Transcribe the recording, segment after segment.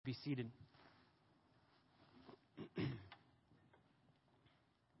Be seated.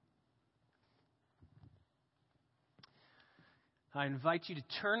 I invite you to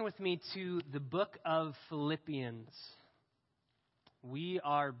turn with me to the book of Philippians. We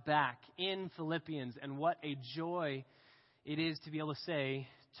are back in Philippians, and what a joy it is to be able to say,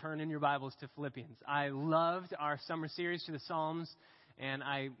 turn in your Bibles to Philippians. I loved our summer series to the Psalms, and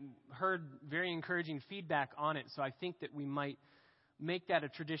I heard very encouraging feedback on it, so I think that we might make that a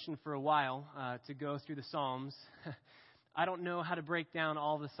tradition for a while to go through the Psalms. I don't know how to break down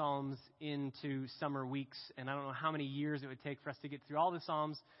all the Psalms into summer weeks, and I don't know how many years it would take for us to get through all the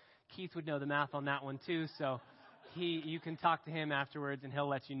Psalms. Keith would know the math on that one too, so you can talk to him afterwards and he'll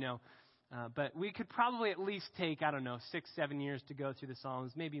let you know. But we could probably at least take, 6-7 years to go through the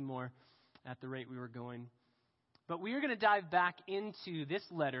Psalms, maybe more at the rate we were going. But we are going to dive back into this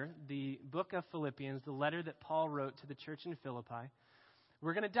letter, the book of Philippians, the letter that Paul wrote to the church in Philippi.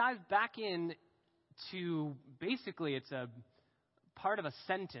 We're going to dive back in to, basically, it's a part of a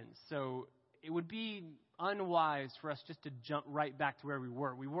sentence. So it would be unwise for us just to jump right back to where we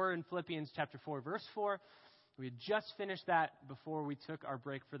were. We were in Philippians chapter 4, verse 4. We had just finished that before we took our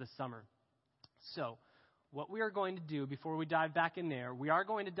break for the summer. So what we are going to do before we dive back in there, we are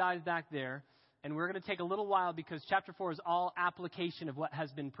going to dive back there, and we're going to take a little while because chapter 4 is all application of what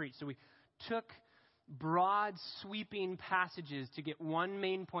has been preached. So we took broad, sweeping passages to get one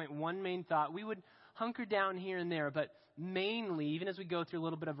main point, one main thought. We would hunker down here and there, but mainly, even as we go through a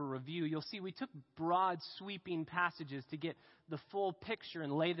little bit of a review, you'll see we took broad, sweeping passages to get the full picture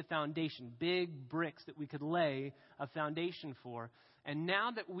and lay the foundation, big bricks that we could lay a foundation for. And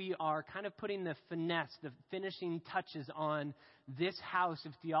now that we are kind of putting the finesse, the finishing touches on this house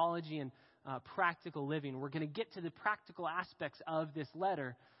of theology and practical living, we're going to get to the practical aspects of this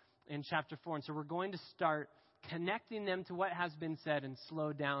letter in chapter 4. And so we're going to start connecting them to what has been said and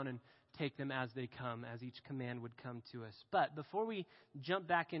slow down and take them as they come, as each command would come to us. But before we jump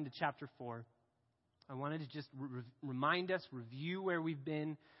back into chapter 4, I wanted to just remind us, review where we've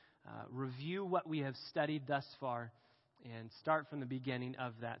been, review what we have studied thus far, and start from the beginning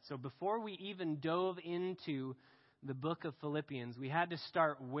of that. So before we even dove into the book of Philippians, we had to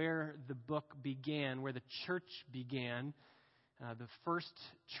start where the book began, where the church began. The first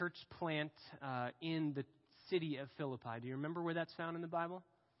church plant in the city of Philippi. Do you remember where that's found in the Bible?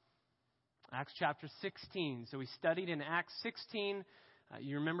 Acts chapter 16. So we studied in Acts 16.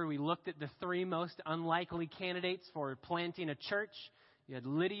 You remember we looked at the three most unlikely candidates for planting a church. You had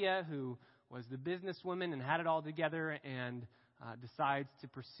Lydia, who was the businesswoman and had it all together and decides to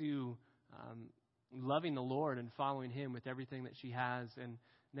pursue loving the Lord and following Him with everything that she has. And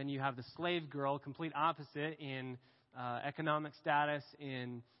then you have the slave girl, complete opposite in economic status,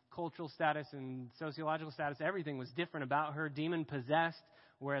 in cultural status, and sociological status. Everything was different about her, demon-possessed,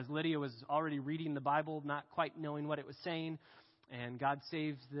 whereas Lydia was already reading the Bible, not quite knowing what it was saying. And God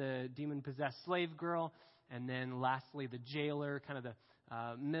saves the demon-possessed slave girl. And then lastly, the jailer, kind of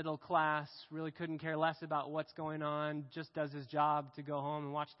the middle class, really couldn't care less about what's going on, just does his job to go home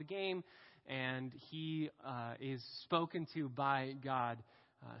and watch the game. And he is spoken to by God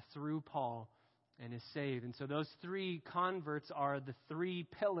through Paul and is saved. And so those three converts are the three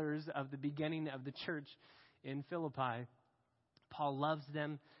pillars of the beginning of the church in Philippi. Paul loves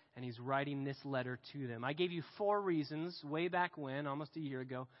them, and he's writing this letter to them. I gave you 4 reasons way back when, almost a year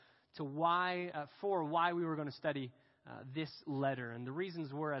ago, to why we were going to study this letter. And the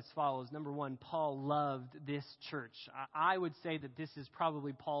reasons were as follows. Number 1, Paul loved this church. I would say that this is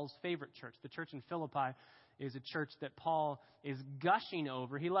probably Paul's favorite church. The church in Philippi is a church that Paul is gushing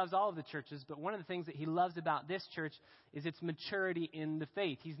over. He loves all of the churches, but one of the things that he loves about this church is its maturity in the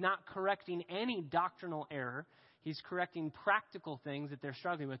faith. He's not correcting any doctrinal error. He's correcting practical things that they're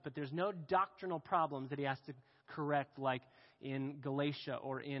struggling with, but there's no doctrinal problems that he has to correct like in Galatia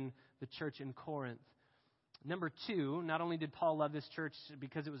or in the church in Corinth. Number 2, not only did Paul love this church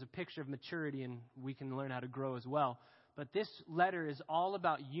because it was a picture of maturity and we can learn how to grow as well, but this letter is all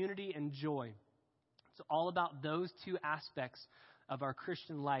about unity and joy. It's all about those 2 aspects of our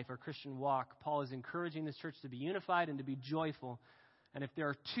Christian life, our Christian walk. Paul is encouraging this church to be unified and to be joyful. And if there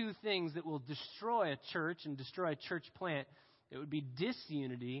are 2 things that will destroy a church and destroy a church plant, it would be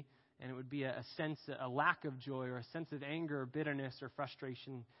disunity and it would be a lack of joy or a sense of anger or bitterness or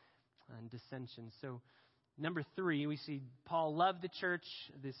frustration and dissension. So number 3, we see Paul loved the church.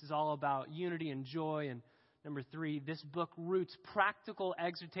 This is all about unity and joy. And number 3, this book roots practical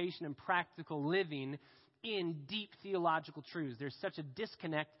exhortation and practical living in deep theological truths. There's such a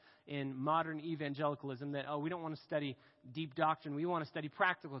disconnect in modern evangelicalism that, we don't want to study deep doctrine. We want to study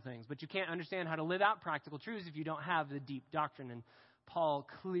practical things. But you can't understand how to live out practical truths if you don't have the deep doctrine. And Paul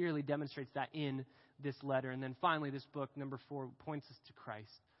clearly demonstrates that in this letter. And then finally, this book, number 4, points us to Christ.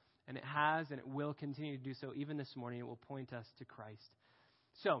 And it has and it will continue to do so. Even this morning, it will point us to Christ.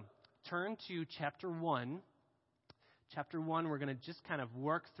 So, turn to chapter 1. Chapter 1, we're going to just kind of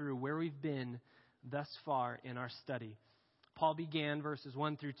work through where we've been thus far in our study. Paul began verses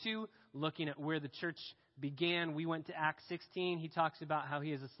 1 through 2, looking at where the church began. We went to Acts 16. He talks about how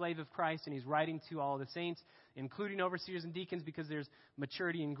he is a slave of Christ, and he's writing to all the saints, including overseers and deacons, because there's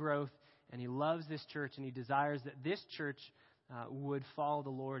maturity and growth. And he loves this church, and he desires that this church would follow the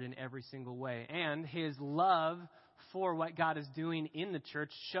Lord in every single way. And his love for what God is doing in the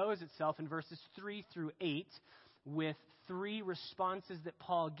church shows itself in verses 3 through 8 with 3 responses that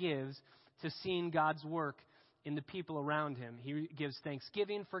Paul gives to seeing God's work in the people around him. He gives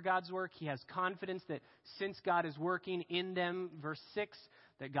thanksgiving for God's work. He has confidence that since God is working in them, verse 6,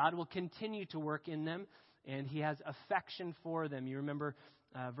 that God will continue to work in them. And he has affection for them. You remember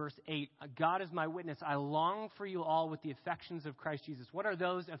verse 8, God is my witness. I long for you all with the affections of Christ Jesus. What are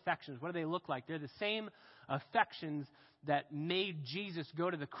those affections? What do they look like? They're the same affections that made Jesus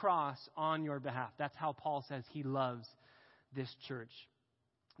go to the cross on your behalf. That's how Paul says he loves this church.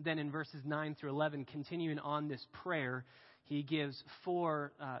 Then in verses 9 through 11, continuing on this prayer, he gives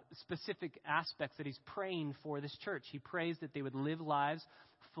 4 specific aspects that he's praying for this church. He prays that they would live lives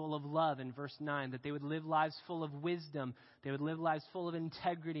full of love in verse 9, that they would live lives full of wisdom, they would live lives full of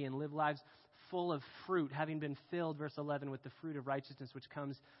integrity, and live lives full of fruit, having been filled, verse 11, with the fruit of righteousness which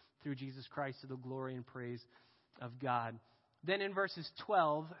comes through Jesus Christ to the glory and praise of God. Then in verses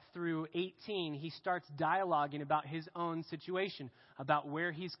 12 through 18, he starts dialoguing about his own situation, about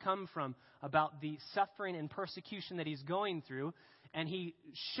where he's come from, about the suffering and persecution that he's going through. And he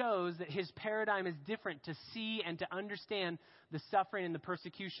shows that his paradigm is different to see and to understand the suffering and the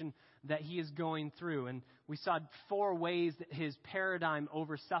persecution that he is going through. And we saw 4 ways that his paradigm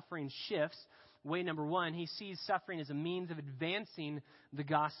over suffering shifts. Way number 1, he sees suffering as a means of advancing the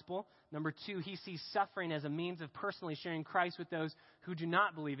gospel. Number 2, he sees suffering as a means of personally sharing Christ with those who do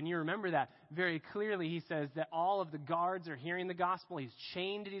not believe. And you remember that very clearly. He says that all of the guards are hearing the gospel. He's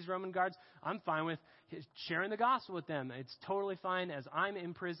chained to these Roman guards. I'm fine with sharing the gospel with them. It's totally fine. As I'm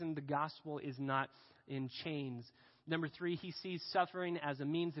in prison, the gospel is not in chains. Number 3, he sees suffering as a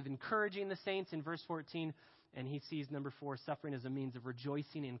means of encouraging the saints in verse 14. And he sees, number 4, suffering as a means of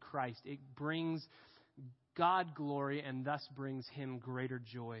rejoicing in Christ. It brings God glory and thus brings him greater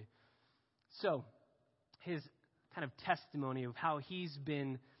joy. So, his kind of testimony of how he's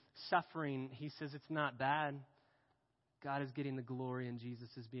been suffering, he says it's not bad. God is getting the glory and Jesus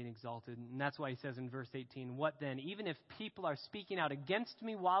is being exalted. And that's why he says in verse 18, what then? Even if people are speaking out against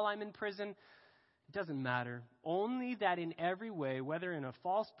me while I'm in prison, it doesn't matter. Only that in every way, whether in a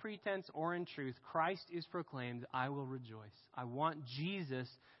false pretense or in truth, Christ is proclaimed, I will rejoice. I want Jesus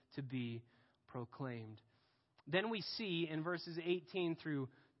to be proclaimed. Then we see in verses 18 through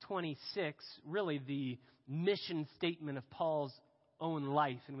 26, really the mission statement of Paul's own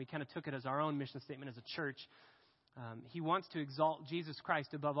life. And we kind of took it as our own mission statement as a church. He wants to exalt Jesus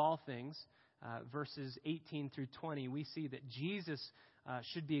Christ above all things. Verses 18 through 20, we see that Jesus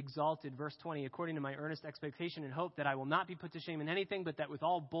should be exalted. Verse 20, according to my earnest expectation and hope that I will not be put to shame in anything, but that with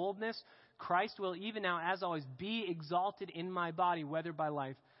all boldness, Christ will even now, as always, be exalted in my body, whether by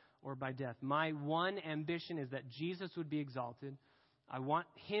life or by death. My one ambition is that Jesus would be exalted. I want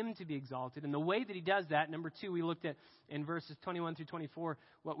him to be exalted. And the way that he does that, number 2, we looked at in verses 21 through 24,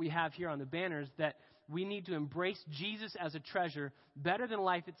 what we have here on the banners, that we need to embrace Jesus as a treasure better than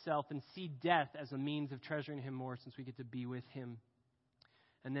life itself and see death as a means of treasuring him more since we get to be with him.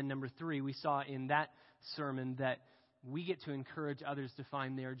 And then number 3, we saw in that sermon that we get to encourage others to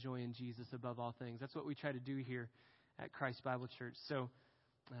find their joy in Jesus above all things. That's what we try to do here at Christ Bible Church. So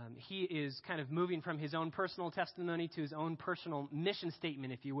he is kind of moving from his own personal testimony to his own personal mission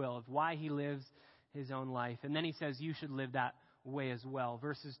statement, if you will, of why he lives his own life. And then he says you should live that way as well.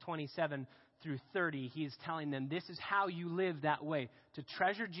 Verses 27 through 30, he is telling them this is how you live that way, to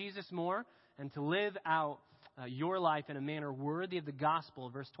treasure Jesus more and to live out your life in a manner worthy of the gospel.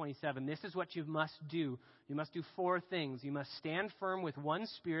 Verse 27, this is what you must do. You must do 4 things. You must stand firm with one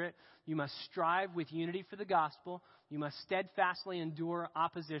spirit. You must strive with unity for the gospel. You must steadfastly endure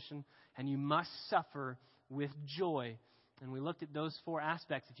opposition. And you must suffer with joy. And we looked at those 4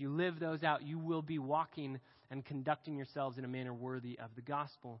 aspects. If you live those out, you will be walking and conducting yourselves in a manner worthy of the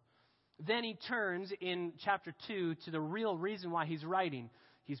gospel. Then he turns in chapter 2 to the real reason why he's writing.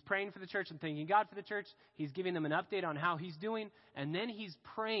 He's praying for the church and thanking God for the church. He's giving them an update on how he's doing. And then he's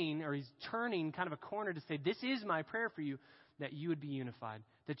praying, or he's turning kind of a corner to say, this is my prayer for you, that you would be unified,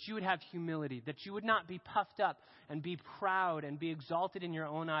 that you would have humility, that you would not be puffed up and be proud and be exalted in your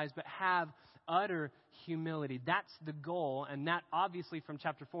own eyes, but have utter humility. That's the goal, and that obviously from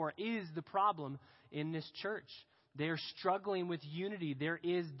chapter 4 is the problem in this church. They're struggling with unity. There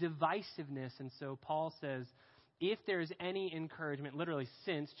is divisiveness, and so Paul says, if there is any encouragement, literally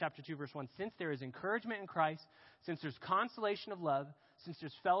since, chapter 2, verse 1, since there is encouragement in Christ, since there's consolation of love, since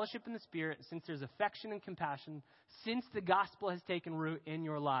there's fellowship in the Spirit, since there's affection and compassion, since the gospel has taken root in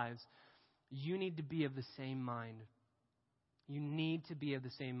your lives, you need to be of the same mind. You need to be of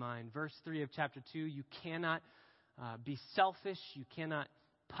the same mind. Verse 3 of chapter 2, you cannot be selfish. You cannot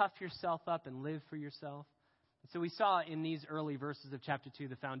puff yourself up and live for yourself. So we saw in these early verses of chapter 2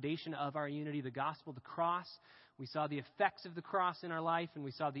 the foundation of our unity, the gospel, the cross. We saw the effects of the cross in our life, and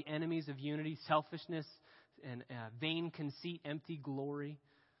we saw the enemies of unity, selfishness, and vain conceit, empty glory.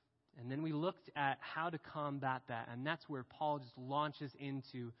 And then we looked at how to combat that, and that's where Paul just launches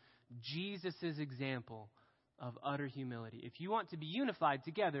into Jesus' example of utter humility. If you want to be unified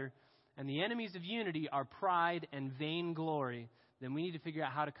together, and the enemies of unity are pride and vain glory, then we need to figure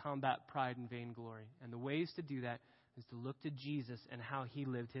out how to combat pride and vainglory. And the ways to do that is to look to Jesus and how he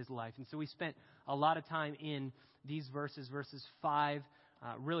lived his life. And so we spent a lot of time in these verses 5,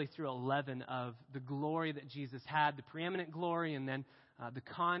 really through 11, of the glory that Jesus had, the preeminent glory, and then the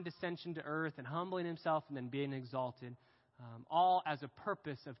condescension to earth and humbling himself and then being exalted, all as a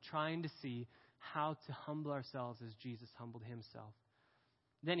purpose of trying to see how to humble ourselves as Jesus humbled himself.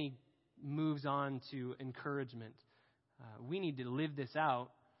 Then he moves on to encouragement. We need to live this out,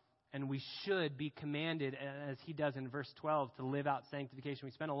 and we should be commanded, as he does in verse 12, to live out sanctification.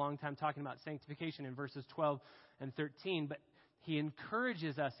 We spent a long time talking about sanctification in verses 12 and 13, but he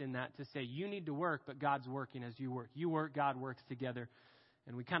encourages us in that to say, you need to work, but God's working as you work. You work, God works together.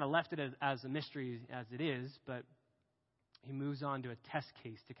 And we kind of left it as a mystery as it is, but he moves on to a test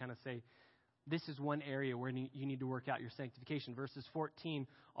case to kind of say, this is one area where you need to work out your sanctification. Verses 14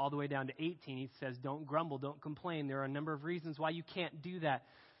 all the way down to 18, he says, don't grumble, don't complain. There are a number of reasons why you can't do that.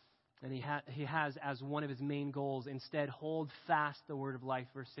 And he has as one of his main goals, instead, hold fast the word of life.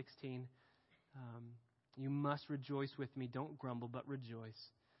 Verse 16, you must rejoice with me. Don't grumble, but rejoice.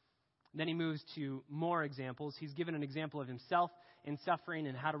 Then he moves to more examples. He's given an example of himself in suffering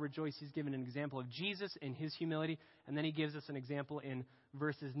and how to rejoice. He's given an example of Jesus in his humility. And then he gives us an example in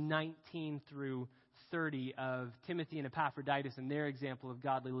verses 19 through 30 of Timothy and Epaphroditus and their example of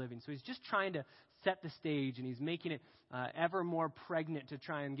godly living. So he's just trying to set the stage, and he's making it ever more pregnant to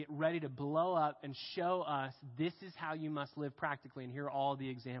try and get ready to blow up and show us this is how you must live practically. And here are all the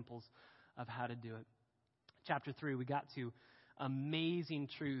examples of how to do it. Chapter 3, we got to amazing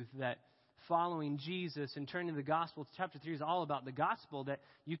truth that following Jesus and turning to the gospel. Chapter 3 is all about the gospel, that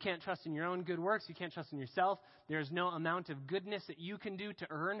you can't trust in your own good works. You can't trust in yourself. There's no amount of goodness that you can do to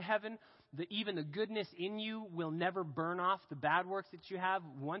earn heaven. Even the goodness in you will never burn off the bad works that you have.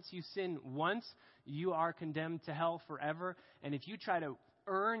 Once you sin once, you are condemned to hell forever. And if you try to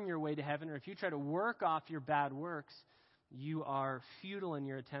earn your way to heaven, or if you try to work off your bad works, you are futile in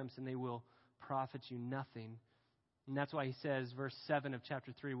your attempts, and they will profit you nothing. And that's why he says, verse 7 of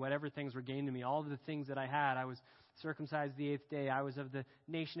chapter 3, whatever things were gained to me, all of the things that I had, I was circumcised the 8th day, I was of the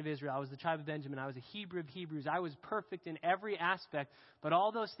nation of Israel, I was the tribe of Benjamin, I was a Hebrew of Hebrews, I was perfect in every aspect, but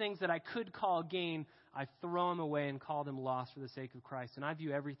all those things that I could call gain, I throw them away and call them loss for the sake of Christ. And I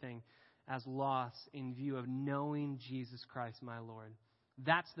view everything as loss in view of knowing Jesus Christ, my Lord.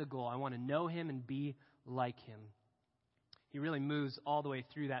 That's the goal. I want to know him and be like him. He really moves all the way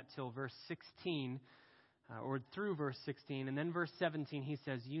through that till verse 16, or through verse 16. And then verse 17, he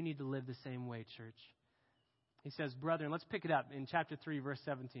says, you need to live the same way, church. He says, brethren, let's pick it up in chapter 3, verse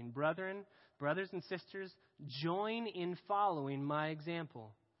 17. Brethren, brothers and sisters, join in following my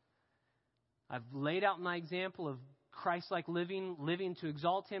example. I've laid out my example of Christ-like living to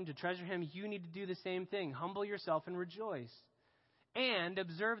exalt him, to treasure him. You need to do the same thing. Humble yourself and rejoice. And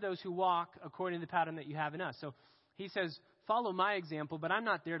observe those who walk according to the pattern that you have in us. So he says, follow my example, but I'm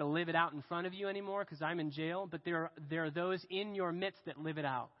not there to live it out in front of you anymore because I'm in jail. But there are those in your midst that live it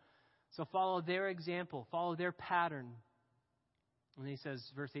out. So follow their example. Follow their pattern. And he says,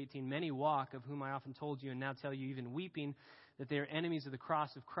 verse 18, many walk, of whom I often told you and now tell you, even weeping, that they are enemies of the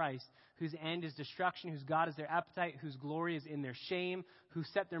cross of Christ, whose end is destruction, whose God is their appetite, whose glory is in their shame, who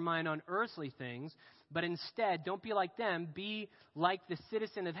set their mind on earthly things. But instead, don't be like them. Be like the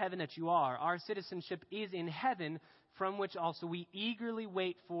citizen of heaven that you are. Our citizenship is in heaven, from which also we eagerly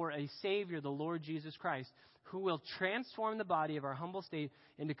wait for a Savior, the Lord Jesus Christ, who will transform the body of our humble state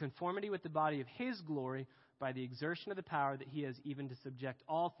into conformity with the body of his glory by the exertion of the power that he has, even to subject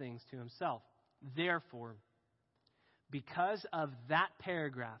all things to himself. Therefore, because of that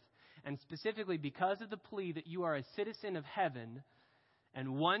paragraph, and specifically because of the plea that you are a citizen of heaven,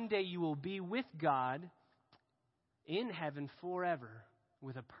 and one day you will be with God in heaven forever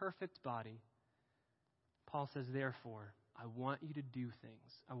with a perfect body. Paul says, therefore, I want you to do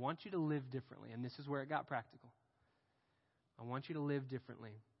things. I want you to live differently. And this is where it got practical. I want you to live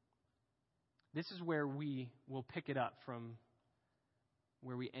differently. This is where we will pick it up from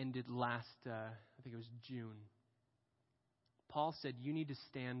where we ended last, I think it was June. Paul said, you need to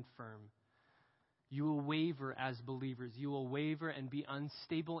stand firm. You will waver as believers. You will waver and be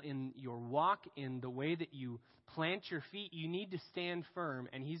unstable in your walk, in the way that you plant your feet. You need to stand firm.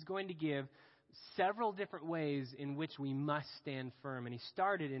 And he's going to give several different ways in which we must stand firm. And he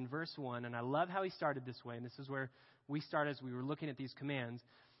started in verse 1, and I love how he started this way. And this is where we start as we were looking at these commands.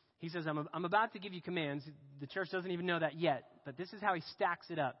 He says, I'm about to give you commands. The church doesn't even know that yet, but this is how he stacks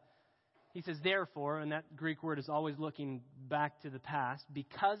it up. He says, therefore, and that Greek word is always looking back to the past.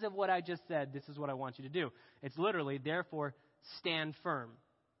 Because of what I just said, this is what I want you to do. It's literally, therefore, stand firm.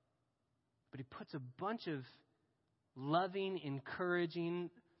 But he puts a bunch of loving, encouraging,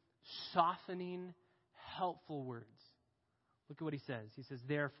 softening, helpful words. Look at what he says. He says,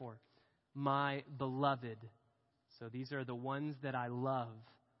 therefore, my beloved. So these are the ones that I love.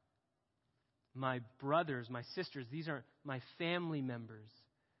 My brothers, my sisters, these are my family members.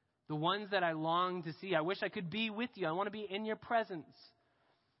 The ones that I long to see. I wish I could be with you. I want to be in your presence.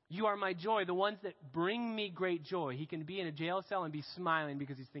 You are my joy, the ones that bring me great joy. He can be in a jail cell and be smiling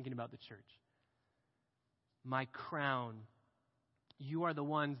because he's thinking about the church. My crown. You are the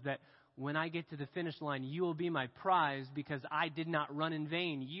ones that when I get to the finish line, you will be my prize because I did not run in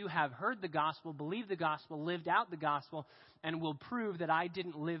vain. You have heard the gospel, believed the gospel, lived out the gospel, and will prove that I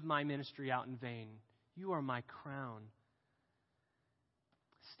didn't live my ministry out in vain. You are my crown.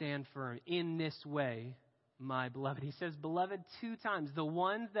 Stand firm in this way, my beloved. He says, beloved, 2 times, the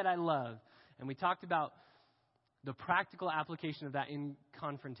ones that I love. And we talked about the practical application of that in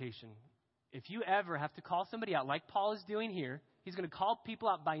confrontation. If you ever have to call somebody out, like Paul is doing here, he's going to call people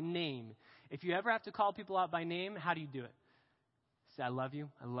out by name. If you ever have to call people out by name, how do you do it? Say, I love you.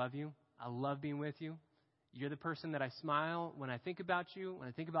 I love you. I love being with you. You're the person that I smile when I think about you. When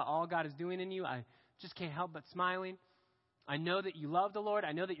I think about all God is doing in you, I just can't help but smiling. I know that you love the Lord.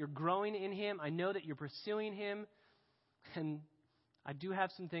 I know that you're growing in Him. I know that you're pursuing Him. And I do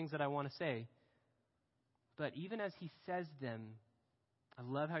have some things that I want to say. But even as he says them, I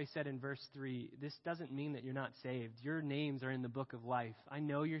love how he said in verse 3, this doesn't mean that you're not saved. Your names are in the book of life. I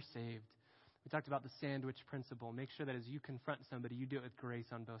know you're saved. We talked about the sandwich principle. Make sure that as you confront somebody, you do it with grace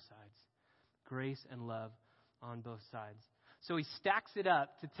on both sides. Grace and love on both sides. So he stacks it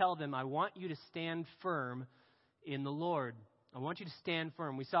up to tell them, I want you to stand firm in the Lord. I want you to stand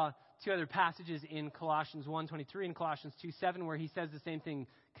firm. We saw 2 other passages in Colossians 1:23 and Colossians 2:7 where he says the same thing.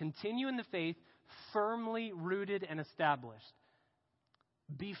 Continue in the faith, firmly rooted and established.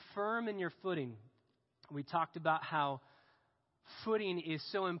 Be firm in your footing. We talked about how footing is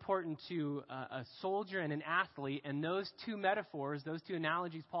so important to a soldier and an athlete. And those 2 metaphors, those 2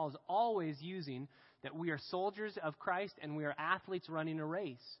 analogies Paul is always using, that we are soldiers of Christ and we are athletes running a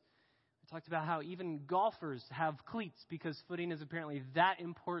race. We talked about how even golfers have cleats because footing is apparently that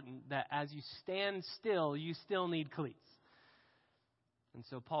important that as you stand still, you still need cleats. And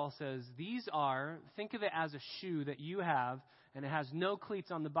so Paul says, think of it as a shoe that you have and it has no cleats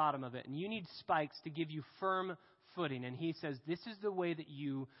on the bottom of it. And you need spikes to give you firm footing. And he says, this is the way that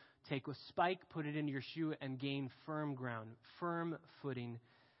you take a spike, put it into your shoe, and gain firm ground, firm footing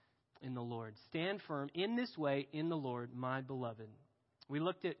in the Lord. Stand firm in this way in the Lord, my beloved. We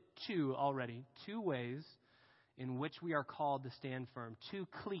looked at 2 already, 2 ways in which we are called to stand firm. 2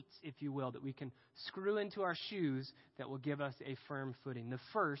 cleats, if you will, that we can screw into our shoes that will give us a firm footing. The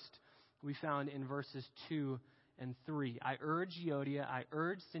first we found in verses 2 and 3. I urge Euodia, I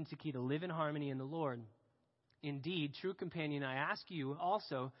urge Syntyche to live in harmony in the Lord. Indeed, true companion, I ask you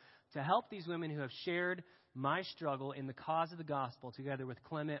also to help these women who have shared my struggle in the cause of the gospel, together with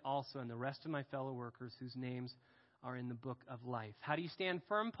Clement also and the rest of my fellow workers whose names are in the book of life. How do you stand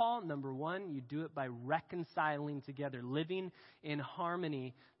firm, Paul? Number 1, you do it by reconciling together, living in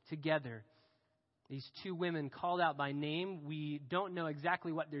harmony together. These 2 women called out by name, we don't know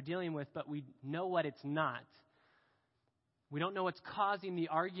exactly what they're dealing with, but we know what it's not. We don't know what's causing the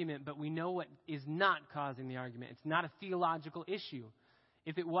argument, but we know what is not causing the argument. It's not a theological issue.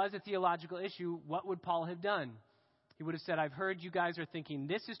 If it was a theological issue, what would Paul have done? He would have said, I've heard you guys are thinking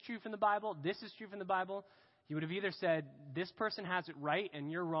this is true from the Bible, this is true from the Bible. He would have either said, this person has it right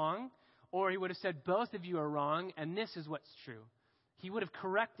and you're wrong, or he would have said, both of you are wrong and this is what's true. He would have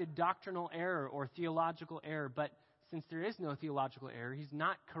corrected doctrinal error or theological error, but since there is no theological error, he's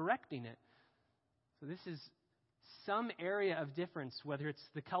not correcting it. So this is some area of difference, whether it's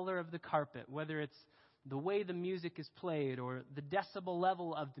the color of the carpet, whether it's the way the music is played, or the decibel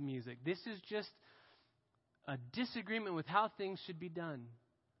level of the music. This is just a disagreement with how things should be done.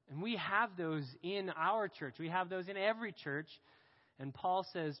 And we have those in our church. We have those in every church. And Paul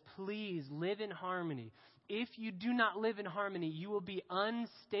says, please live in harmony. If you do not live in harmony, you will be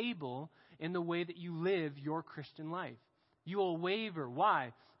unstable in the way that you live your Christian life. You will waver.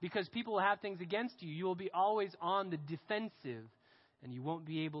 Why? Because people will have things against you. You will be always on the defensive, and you won't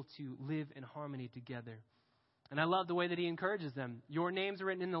be able to live in harmony together. And I love the way that he encourages them. Your names are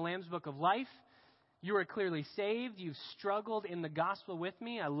written in the Lamb's Book of Life. You are clearly saved. You've struggled in the gospel with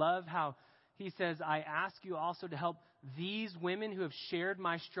me. I love how he says, I ask you also to help these women who have shared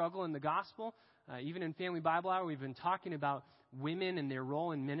my struggle in the gospel. Even in Family Bible Hour, we've been talking about women and their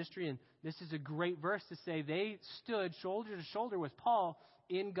role in ministry. And this is a great verse to say they stood shoulder to shoulder with Paul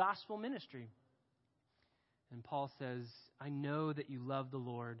in gospel ministry. And Paul says, I know that you love the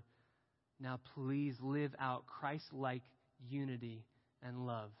Lord. Now please live out Christ-like unity and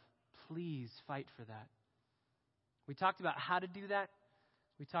love. Please fight for that. We talked about how to do that.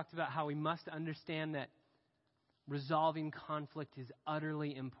 We talked about how we must understand that resolving conflict is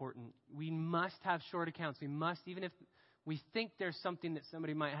utterly important. We must have short accounts. We must, even if we think there's something that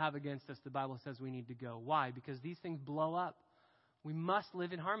somebody might have against us, the Bible says we need to go. Why? Because these things blow up. We must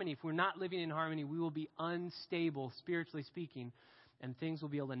live in harmony. If we're not living in harmony, we will be unstable, spiritually speaking, and things will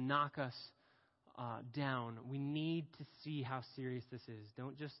be able to knock us down. We need to see how serious this is.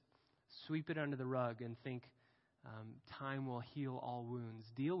 Don't just sweep it under the rug and think time will heal all wounds.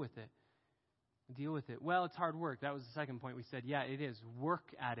 Deal with it. Deal with it. Well, it's hard work. That was the second point we said. Yeah, it is.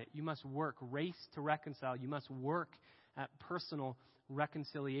 Work at it. You must work. Race to reconcile. You must work at personal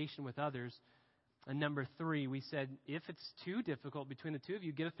reconciliation with others. And number 3, we said, if it's too difficult between the two of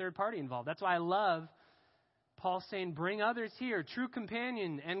you, get a third party involved. That's why I love Paul saying, bring others here, true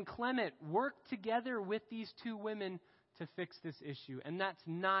companion and Clement, work together with these 2 women to fix this issue. And that's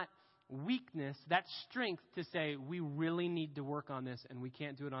not weakness, that's strength to say, we really need to work on this and we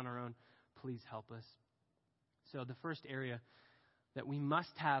can't do it on our own. Please help us. So the first area that we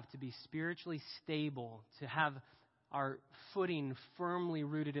must have to be spiritually stable, to have our footing firmly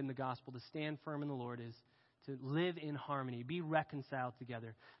rooted in the gospel, to stand firm in the Lord, is to live in harmony, be reconciled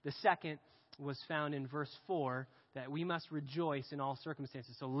together. The second was found in verse 4, that we must rejoice in all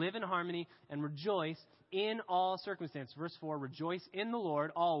circumstances. So live in harmony and rejoice in all circumstances. Verse 4, rejoice in the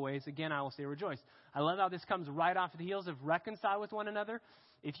Lord always. Again, I will say rejoice. I love how this comes right off the heels of reconcile with one another.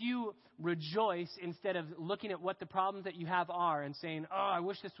 If you rejoice instead of looking at what the problems that you have are and saying, oh, I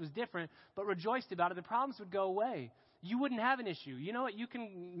wish this was different, but rejoiced about it, the problems would go away. You wouldn't have an issue. You know what? You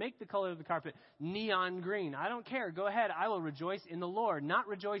can make the color of the carpet neon green. I don't care. Go ahead. I will rejoice in the Lord. Not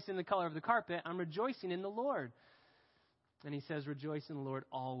rejoice in the color of the carpet. I'm rejoicing in the Lord. And he says, rejoice in the Lord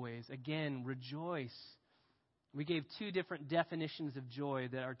always. Again, rejoice. We gave 2 different definitions of joy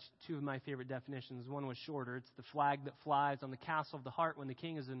that are 2 of my favorite definitions. One was shorter. It's the flag that flies on the castle of the heart when the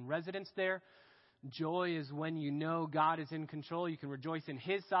king is in residence there. Joy is when you know God is in control. You can rejoice in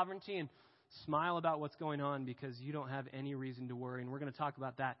his sovereignty and smile about what's going on because you don't have any reason to worry. And we're going to talk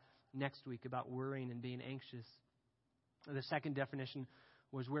about that next week, about worrying and being anxious. The second definition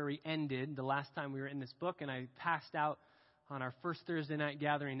was where we ended the last time we were in this book, and I passed out on our first Thursday night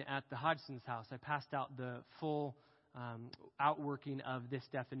gathering at the Hodgson's house. I passed out the full outworking of this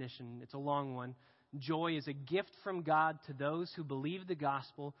definition. It's a long one. Joy is a gift from God to those who believe the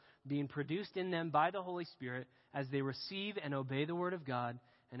gospel, being produced in them by the Holy Spirit as they receive and obey the word of God,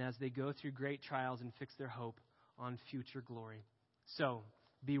 and as they go through great trials and fix their hope on future glory. So,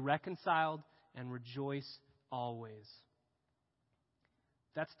 be reconciled and rejoice always.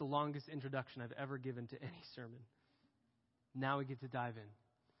 That's the longest introduction I've ever given to any sermon. Now we get to dive in.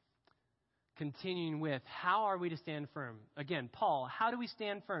 Continuing with, how are we to stand firm? Again, Paul, how do we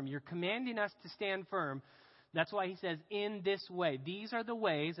stand firm? You're commanding us to stand firm. That's why he says, in this way. These are the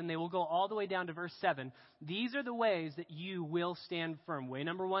ways, and they will go all the way down to verse 7. These are the ways that you will stand firm. Way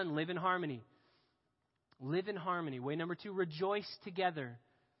number 1, live in harmony. Live in harmony. Way number 2, rejoice together.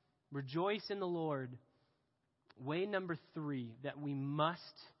 Rejoice in the Lord. Way number 3, that we must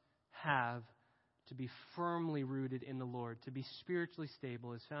have to be firmly rooted in the Lord, to be spiritually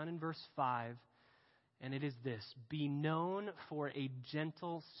stable, is found in verse 5. And it is this: be known for a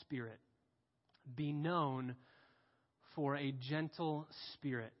gentle spirit. Be known for a gentle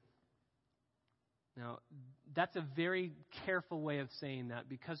spirit. Now, that's a very careful way of saying that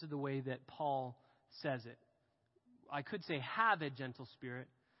because of the way that Paul says it. I could say have a gentle spirit,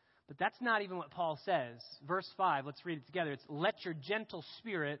 But that's not even what Paul says. Verse 5, let's read it together. It's, let your gentle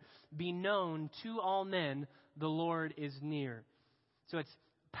spirit be known to all men, the Lord is near. So it's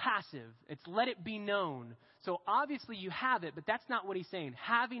passive. It's let it be known. So obviously you have it, but that's not what he's saying.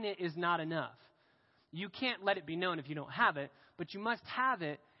 Having it is not enough. You can't let it be known if you don't have it, but you must have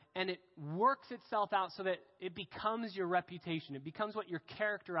it, and it works itself out so that it becomes your reputation. It becomes what you're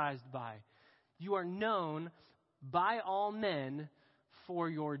characterized by. You are known by all men for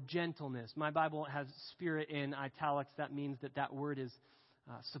your gentleness. My Bible has spirit in italics. That means that word is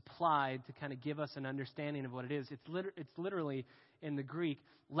supplied to kind of give us an understanding of what it is. It's literally in the Greek,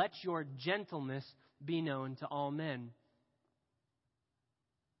 let your gentleness be known to all men.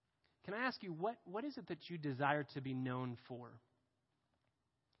 Can I ask you, what is it that you desire to be known for?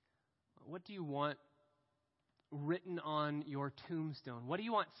 What do you want written on your tombstone? What do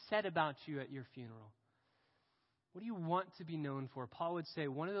you want said about you at your funeral? What do you want to be known for? Paul would say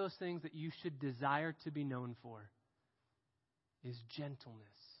one of those things that you should desire to be known for is gentleness.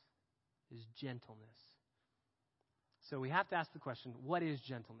 So we have to ask the question, what is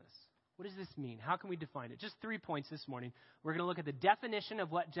gentleness? What does this mean? How can we define it? Just 3 points this morning. We're going to look at the definition of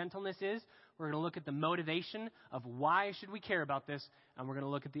what gentleness is. We're going to look at the motivation of why should we care about this. And we're going to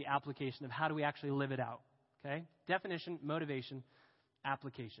look at the application of how do we actually live it out. Okay? Definition, motivation,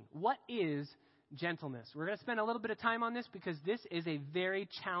 application. What is gentleness? We're going to spend a little bit of time on this because this is a very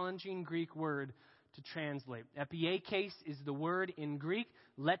challenging Greek word to translate. Epiekes is the word in Greek.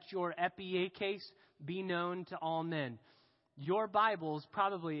 Let your epiekes be known to all men. Your Bibles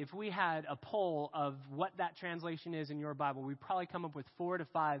probably, if we had a poll of what that translation is in your Bible, we'd probably come up with 4 to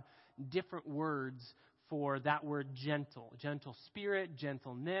 5 different words for that word gentle. Gentle spirit,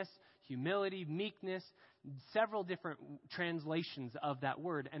 gentleness, humility, meekness, several different translations of that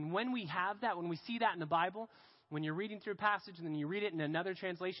word. And when we have that, when we see that in the Bible, when you're reading through a passage and then you read it in another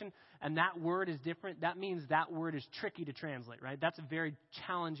translation and that word is different, that means that word is tricky to translate, right? That's a very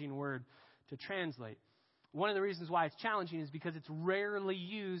challenging word to translate. One of the reasons why it's challenging is because it's rarely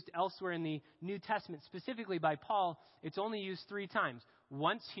used elsewhere in the New Testament, specifically by Paul. It's only used 3 times.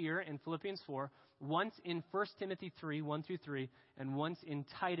 Once here in Philippians 4, once in 1 Timothy 3, 1 through 3, and once in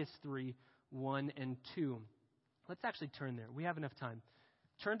Titus 3, 1 and 2. Let's actually turn there. We have enough time.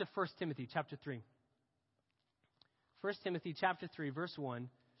 Turn to 1 Timothy chapter 3. 1 Timothy chapter 3, verse 1.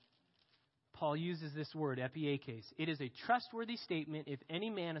 Paul uses this word, epiekes. It is a trustworthy statement if any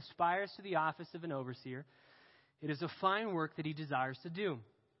man aspires to the office of an overseer. It is a fine work that he desires to do.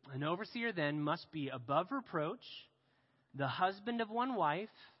 An overseer then must be above reproach, the husband of one wife,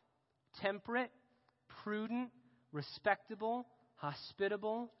 temperate, prudent, respectable,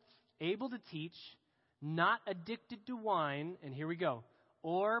 hospitable, able to teach, not addicted to wine, and here we go,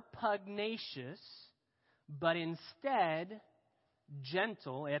 or pugnacious, but instead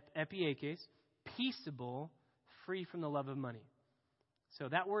gentle, epiekes, peaceable, free from the love of money. So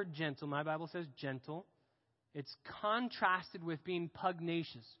that word gentle, my Bible says gentle. It's contrasted with being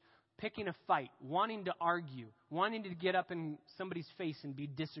pugnacious, picking a fight, wanting to argue, wanting to get up in somebody's face and be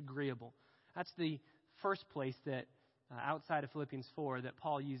disagreeable. That's the first place that outside of Philippians 4 that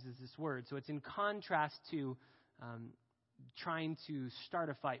Paul uses this word. So it's in contrast to trying to start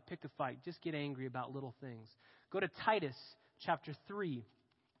a fight, pick a fight, just get angry about little things. Go to Titus chapter 3.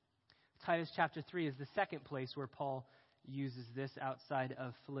 Titus chapter 3 is the second place where Paul uses this outside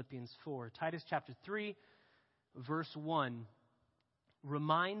of Philippians 4. Titus chapter 3, verse 1.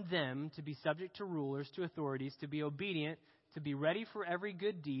 Remind them to be subject to rulers, to authorities, to be obedient, to be ready for every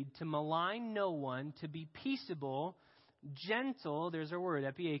good deed, to malign no one, to be peaceable, gentle, there's our word,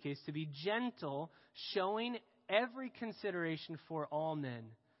 epiekes, to be gentle, showing every consideration for all men.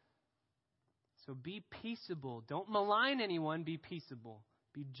 So be peaceable. Don't malign anyone. Be peaceable.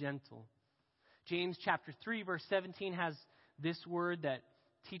 Be gentle. James chapter 3 verse 17 has this word that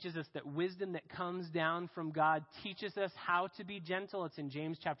teaches us that wisdom that comes down from God teaches us how to be gentle. It's in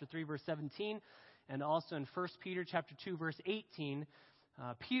James chapter 3 verse 17 and also in 1 Peter chapter 2 verse 18.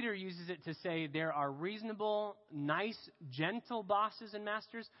 Peter uses it to say there are reasonable, nice, gentle bosses and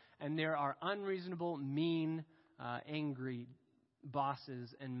masters, and there are unreasonable, mean, angry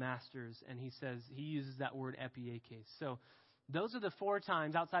bosses and masters, and he uses that word epiekes. So those are the 4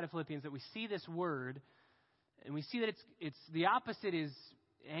 times outside of Philippians that we see this word, and we see that it's the opposite is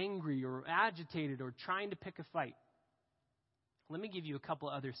angry or agitated or trying to pick a fight. Let me give you a couple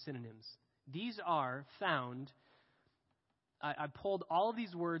other synonyms. These are found, I pulled all of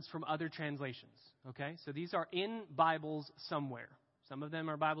these words from other translations, okay? So these are in Bibles somewhere. Some of them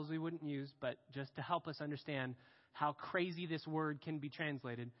are Bibles we wouldn't use, but just to help us understand how crazy this word can be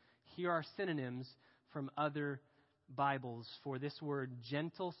translated, here are synonyms from other Bibles for this word,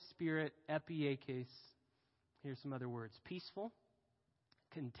 gentle spirit, epiekes. Here's some other words. Peaceful,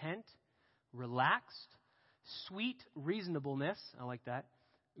 content, relaxed, sweet reasonableness. I like that.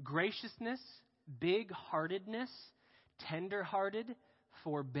 Graciousness, big-heartedness, tender-hearted,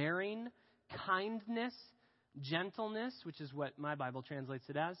 forbearing, kindness, gentleness, which is what my Bible translates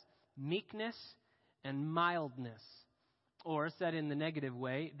it as, meekness, and mildness. Or said in the negative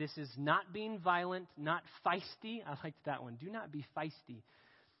way, this is not being violent, not feisty. I liked that one. Do not be feisty.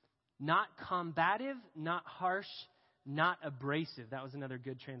 Not combative, not harsh, not abrasive. That was another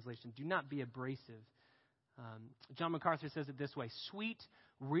good translation. Do not be abrasive. John MacArthur says it this way: sweet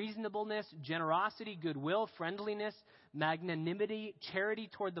reasonableness, generosity, goodwill, friendliness, magnanimity, charity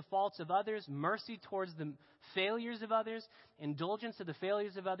toward the faults of others, mercy towards the failures of others, indulgence of the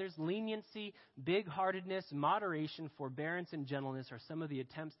failures of others, leniency, big-heartedness, moderation, forbearance, and gentleness are some of the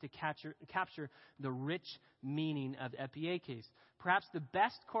attempts to capture the rich meaning of epiekes. Perhaps the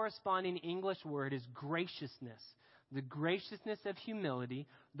best corresponding English word is graciousness. The graciousness of humility,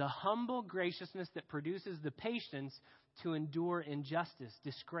 the humble graciousness that produces the patience to endure injustice,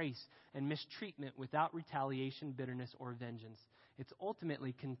 disgrace, and mistreatment without retaliation, bitterness, or vengeance. It's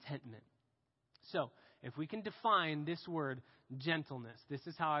ultimately contentment. So, if we can define this word, gentleness, this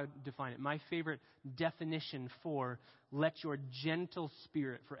is how I define it. My favorite definition for let your gentle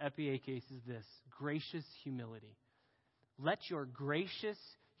spirit, for epiekes, is this: gracious humility. Let your gracious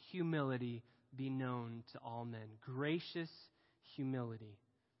humility be known to all men. Gracious humility.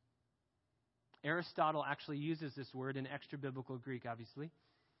 Aristotle actually uses this word in extra biblical Greek, obviously.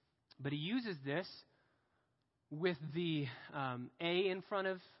 But he uses this with the A in front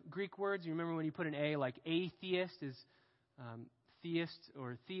of Greek words. You remember when you put an A, like atheist is theist,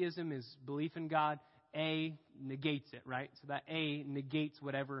 or theism is belief in God. A negates it, right? So that A negates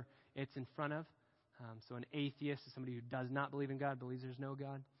whatever it's in front of. So an atheist is somebody who does not believe in God, believes there's no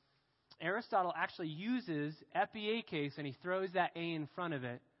God. Aristotle actually uses epiekes, and he throws that A in front of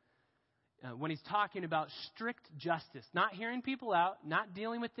it when he's talking about strict justice. Not hearing people out, not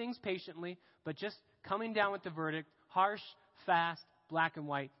dealing with things patiently, but just coming down with the verdict, harsh, fast, black and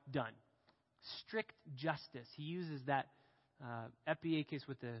white, done. Strict justice. He uses that epiekes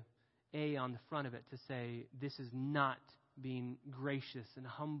with the A on the front of it to say this is not being gracious and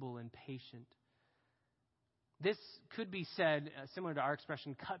humble and patient. This could be said, similar to our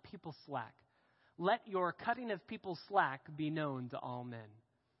expression, cut people slack. Let your cutting of people slack be known to all men.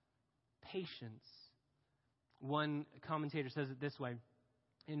 Patience. One commentator says it this way: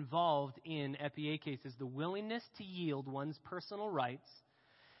 involved in epiekes is the willingness to yield one's personal rights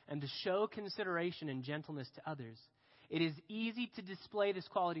and to show consideration and gentleness to others. It is easy to display this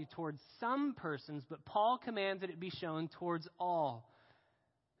quality towards some persons, but Paul commands that it be shown towards all.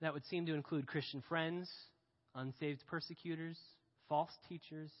 That would seem to include Christian friends, unsaved persecutors, false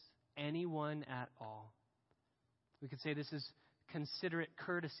teachers, anyone at all. We could say this is considerate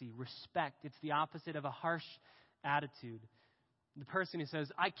courtesy, respect. It's the opposite of a harsh attitude. The person who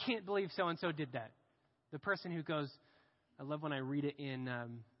says, I can't believe so-and-so did that. The person who goes, I love when I read it in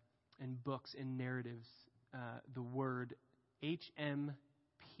books, in narratives, the word HMPH,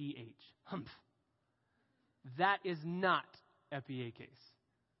 humph. That is not epiekes.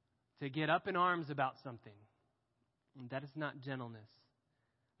 To get up in arms about something. That is not gentleness.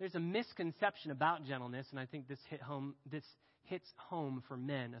 There's a misconception about gentleness, and I think this hits home for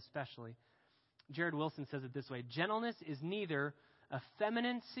men especially. Jared Wilson says it this way: gentleness is neither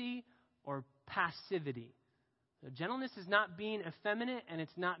effeminacy or passivity. So gentleness is not being effeminate, and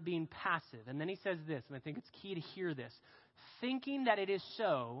it's not being passive. And then he says this, and I think it's key to hear this: thinking that it is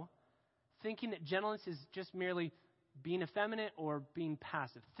so, thinking that gentleness is just merely being effeminate or being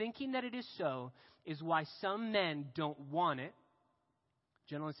passive. Thinking that it is so is why some men don't want it.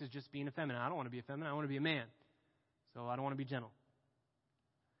 Gentleness is just being effeminate. I don't want to be effeminate. I want to be a man. So I don't want to be gentle.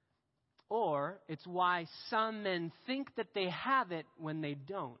 Or it's why some men think that they have it when they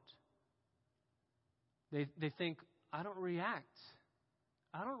don't. They think, I don't react.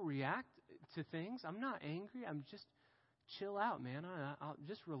 I don't react to things. I'm not angry. I'm just chill out, man. I'll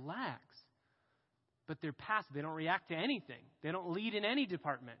just relax. But they're passive. They don't react to anything. They don't lead in any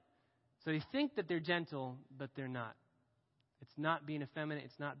department. So they think that they're gentle, but they're not. It's not being effeminate.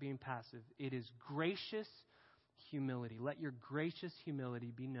 It's not being passive. It is gracious humility. Let your gracious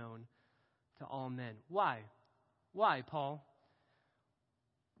humility be known to all men. Why? Why, Paul?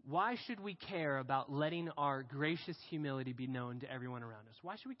 Why should we care about letting our gracious humility be known to everyone around us?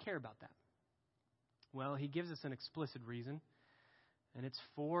 Why should we care about that? Well, he gives us an explicit reason, and it's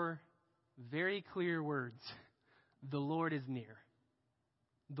 4 very clear words. The Lord is near.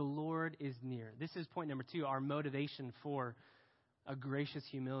 The Lord is near. This is point number 2, our motivation for a gracious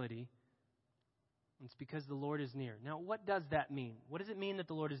humility. It's because the Lord is near. Now, what does that mean? What does it mean that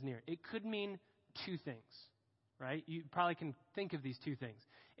the Lord is near? It could mean 2 things, right? You probably can think of these 2 things.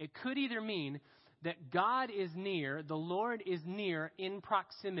 It could either mean that God is near, the Lord is near in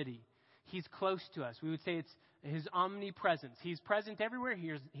proximity. He's close to us. We would say it's his omnipresence. He's present everywhere.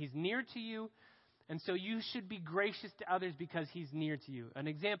 He's near to you. And so you should be gracious to others because he's near to you. An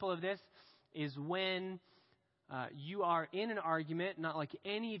example of this is when you are in an argument, not like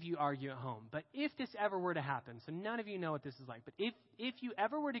any of you argue at home. But if this ever were to happen, so none of you know what this is like, but if you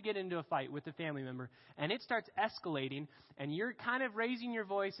ever were to get into a fight with a family member and it starts escalating and you're kind of raising your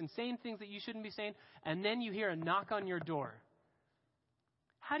voice and saying things that you shouldn't be saying, and then you hear a knock on your door,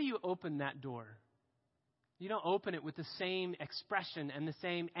 how do you open that door? You don't open it with the same expression and the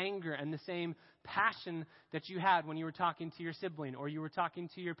same anger and the same passion that you had when you were talking to your sibling or you were talking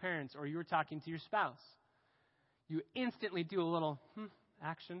to your parents or you were talking to your spouse. You instantly do a little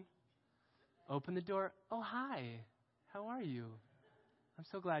action. Open the door. Oh, hi. How are you? I'm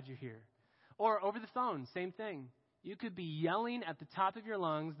so glad you're here. Or over the phone, same thing. You could be yelling at the top of your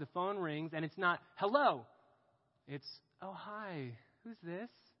lungs. The phone rings and it's not, hello. It's, oh, hi. Who's this?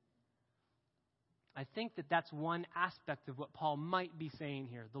 I think that that's one aspect of what Paul might be saying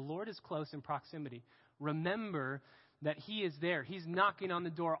here. The Lord is close in proximity. Remember that he is there. He's knocking on the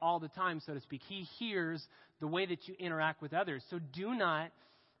door all the time, so to speak. He hears the way that you interact with others. So do not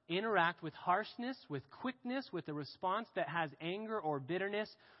interact with harshness, with quickness, with a response that has anger or bitterness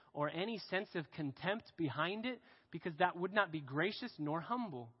or any sense of contempt behind it, because that would not be gracious nor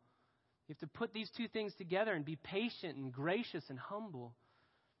humble. You have to put these 2 things together and be patient and gracious and humble.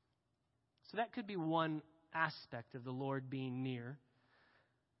 So that could be one aspect of the Lord being near.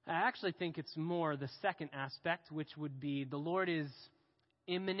 I actually think it's more the second aspect, which would be the Lord is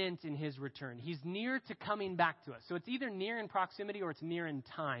imminent in his return. He's near to coming back to us. So it's either near in proximity or it's near in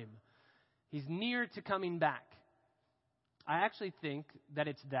time. He's near to coming back. I actually think that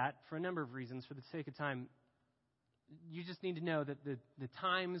it's that for a number of reasons. For the sake of time, you just need to know that the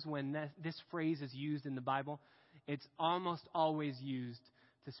times when this phrase is used in the Bible, it's almost always used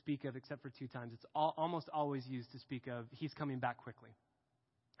to speak of, except for 2 times. It's almost always used to speak of he's coming back quickly.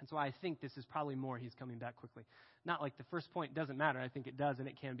 And so I think this is probably more he's coming back quickly. Not like the first point doesn't matter. I think it does, and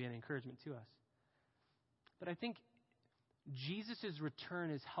it can be an encouragement to us. But I think Jesus' return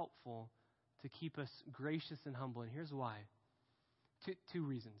is helpful to keep us gracious and humble. And here's why. 2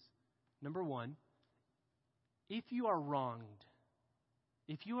 reasons. Number 1, if you are wronged,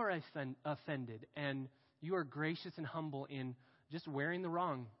 if you are offended, and you are gracious and humble in just wearing the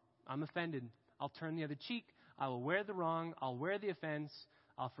wrong, I'm offended, I'll turn the other cheek, I will wear the wrong, I'll wear the offense,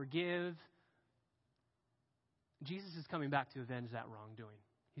 I'll forgive. Jesus is coming back to avenge that wrongdoing.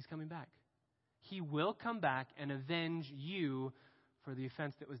 He's coming back. He will come back and avenge you for the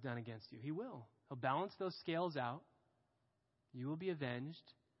offense that was done against you. He will. He'll balance those scales out. You will be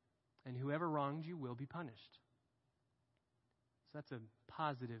avenged, and whoever wronged you will be punished. So that's a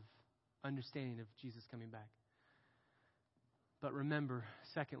positive understanding of Jesus coming back. But remember,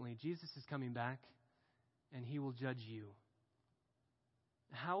 secondly, Jesus is coming back, and he will judge you.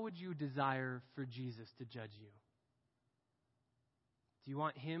 How would you desire for Jesus to judge you? Do you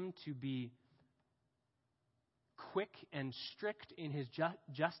want him to be quick and strict in his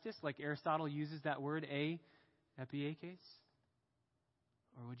justice, like Aristotle uses that word, epiekes?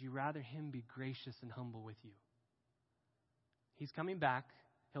 Or would you rather him be gracious and humble with you? He's coming back,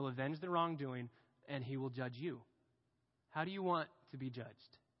 he'll avenge the wrongdoing, and he will judge you. How do you want to be judged?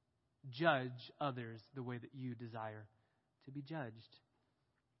 Judge others the way that you desire to be judged.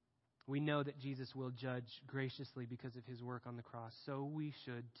 We know that Jesus will judge graciously because of his work on the cross, so we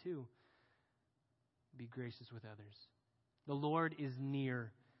should too be gracious with others. The Lord is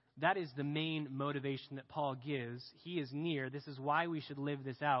near. That is the main motivation that Paul gives. He is near. This is why we should live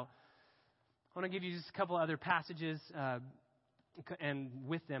this out. I want to give you just a couple other passages and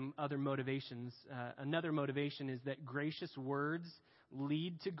with them other motivations. Another motivation is that gracious words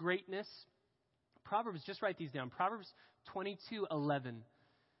lead to greatness. Proverbs, just write these down. Proverbs 22:11.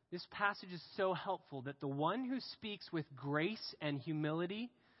 This passage is so helpful that the one who speaks with grace and humility,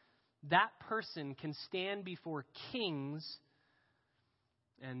 that person can stand before kings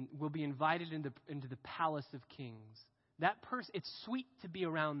and will be invited into the palace of kings. That person, it's sweet to be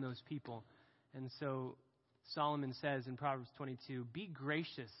around those people. And so Solomon says in Proverbs 22, be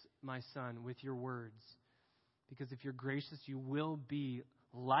gracious, my son, with your words. Because if you're gracious, you will be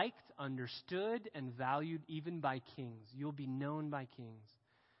liked, understood, and valued even by kings. You'll be known by kings.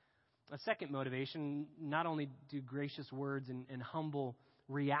 A second motivation, not only do gracious words and humble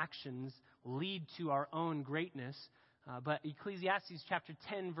reactions lead to our own greatness. But Ecclesiastes chapter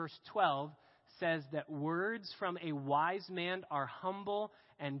 10, verse 12 says that words from a wise man are humble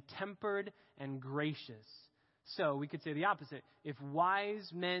and tempered and gracious. So we could say the opposite. If wise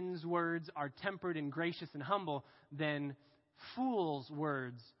men's words are tempered and gracious and humble, then fools'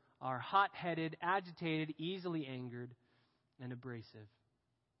 words are hot-headed, agitated, easily angered, and abrasive.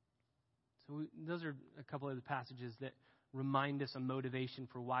 So those are a couple of the passages that remind us a motivation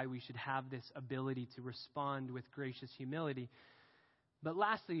for why we should have this ability to respond with gracious humility. But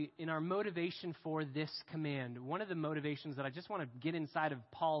lastly, in our motivation for this command, one of the motivations that I just want to get inside of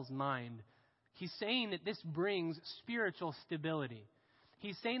Paul's mind, he's saying that this brings spiritual stability.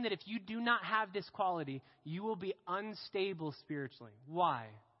 He's saying that if you do not have this quality, you will be unstable spiritually. Why?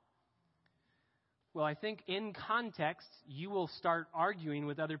 Well, I think in context, you will start arguing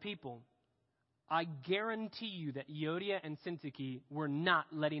with other people. I guarantee you that Euodia and Syntyche were not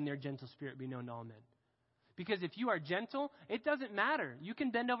letting their gentle spirit be known to all men. Because if you are gentle, it doesn't matter. You can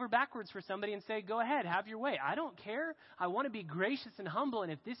bend over backwards for somebody and say, go ahead, have your way. I don't care. I want to be gracious and humble.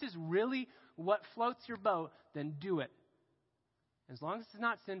 And if this is really what floats your boat, then do it. As long as it's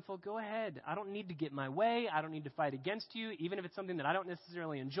not sinful, go ahead. I don't need to get my way. I don't need to fight against you. Even if it's something that I don't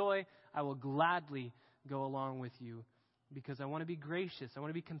necessarily enjoy, I will gladly go along with you because I want to be gracious. I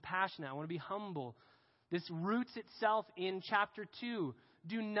want to be compassionate. I want to be humble. This roots itself in chapter 2.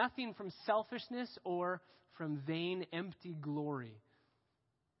 Do nothing from selfishness or from vain, empty glory.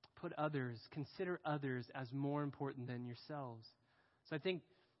 Consider others as more important than yourselves. So I think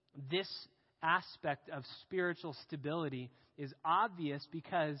this aspect of spiritual stability is obvious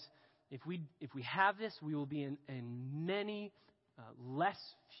because if we have this, we will be in many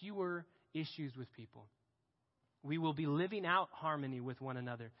fewer issues with people. We will be living out harmony with one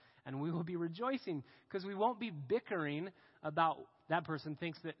another, and we will be rejoicing because we won't be bickering about that person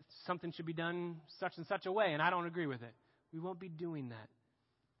thinks that something should be done such and such a way, and I don't agree with it. We won't be doing that.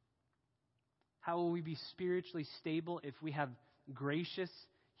 How will we be spiritually stable if we have gracious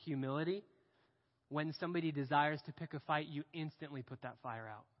humility? When somebody desires to pick a fight, you instantly put that fire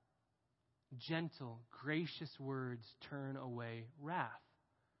out. Gentle, gracious words turn away wrath.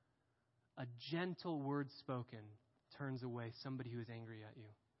 A gentle word spoken turns away somebody who is angry at you.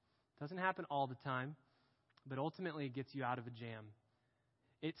 It doesn't happen all the time, but ultimately it gets you out of a jam.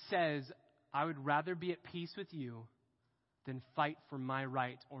 It says, I would rather be at peace with you than fight for my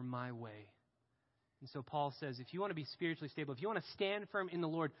right or my way. And so Paul says, if you want to be spiritually stable, if you want to stand firm in the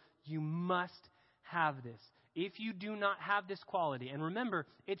Lord, you must have this. If you do not have this quality, and remember,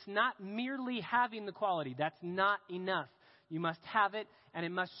 it's not merely having the quality. That's not enough. You must have it, and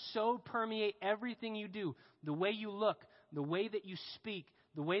it must so permeate everything you do. The way you look, the way that you speak,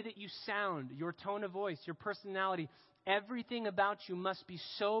 the way that you sound, your tone of voice, your personality, everything about you must be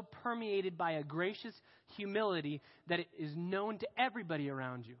so permeated by a gracious humility that it is known to everybody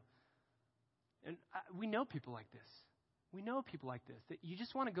around you. And we know people like this. We know people like this, that you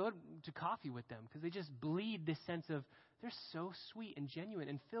just want to go to coffee with them because they just bleed this sense of they're so sweet and genuine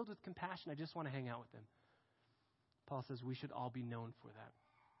and filled with compassion. I just want to hang out with them. Paul says we should all be known for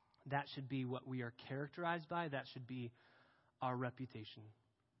that. That should be what we are characterized by. That should be our reputation.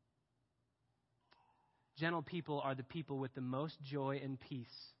 Gentle people are the people with the most joy and peace.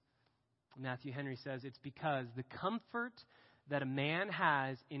 Matthew Henry says it's because the comfort that a man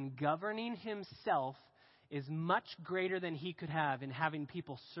has in governing himself is much greater than he could have in having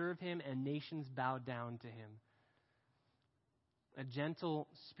people serve him and nations bow down to him. A gentle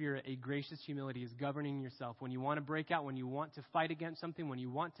spirit, a gracious humility is governing yourself. When you want to break out, when you want to fight against something, when you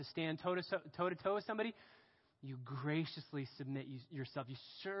want to stand toe-to-toe with somebody, you graciously submit yourself. You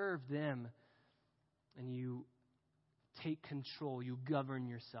serve them, and you take control. You govern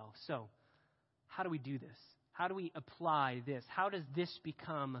yourself. So, how do we do this? How do we apply this? How does this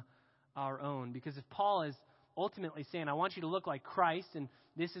become our own? Because if Paul is ultimately saying, I want you to look like Christ, and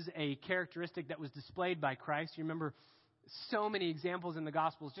this is a characteristic that was displayed by Christ. You remember so many examples in the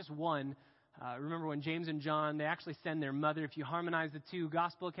Gospels, just one. Remember when James and John, they actually send their mother. If you harmonize the two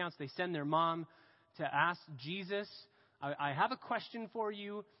Gospel accounts, they send their mom to ask Jesus, I have a question for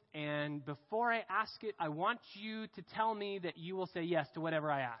you, and before I ask it, I want you to tell me that you will say yes to whatever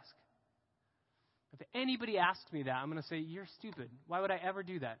I ask. If anybody asks me that, I'm going to say, you're stupid. Why would I ever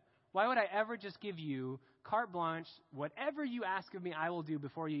do that? Why would I ever just give you carte blanche? Whatever you ask of me, I will do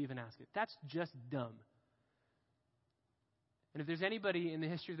before you even ask it. That's just dumb. And if there's anybody in the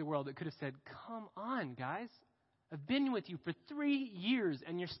history of the world that could have said, come on, guys. I've been with you for 3 years,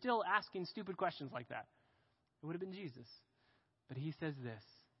 and you're still asking stupid questions like that. It would have been Jesus. But he says this,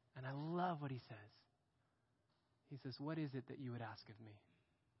 and I love what he says. He says, what is it that you would ask of me?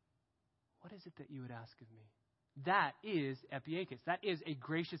 what is it that you would ask of me? That is epiakis. That is a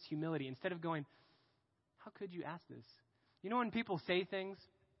gracious humility. Instead of going, how could you ask this? You know when people say things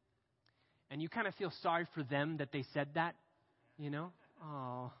and you kind of feel sorry for them that they said that? You know?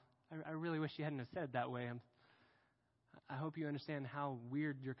 Oh, I really wish you hadn't have said it that way. I hope you understand how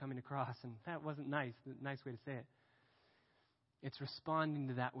weird you're coming across, and that wasn't nice. A nice way to say it. It's responding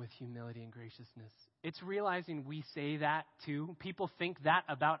to that with humility and graciousness. It's realizing we say that too. People think that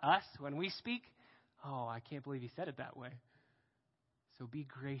about us when we speak. Oh, I can't believe he said it that way. So be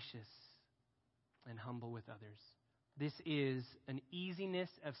gracious and humble with others. This is an easiness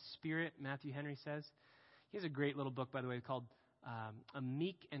of spirit, Matthew Henry says. He has a great little book, by the way, called A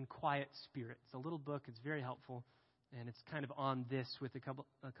Meek and Quiet Spirit. It's a little book. It's very helpful, and it's kind of on this with a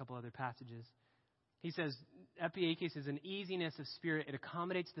couple other passages. He says, epiakis is an easiness of spirit. It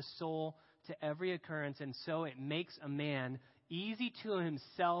accommodates the soul to every occurrence, and so it makes a man easy to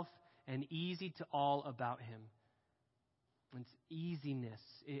himself and easy to all about him. It's easiness.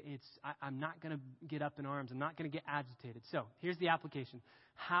 I'm not going to get up in arms. I'm not going to get agitated. So here's the application.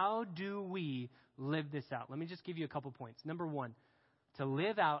 How do we live this out? Let me just give you a couple points. Number one, to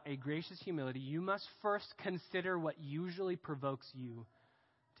live out a gracious humility, you must first consider what usually provokes you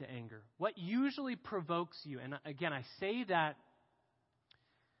to anger. What usually provokes you, and again, I say that,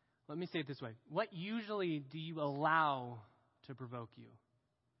 let me say it this way. What usually do you allow to provoke you?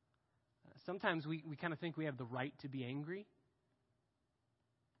 Sometimes we kind of think we have the right to be angry.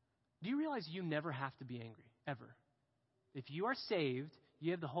 Do you realize you never have to be angry, ever? If you are saved,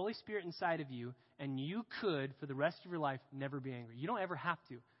 you have the Holy Spirit inside of you, and you could, for the rest of your life, never be angry. You don't ever have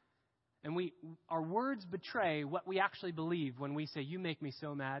to. And our words betray what we actually believe when we say, you make me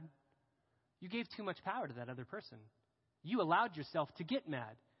so mad. You gave too much power to that other person. You allowed yourself to get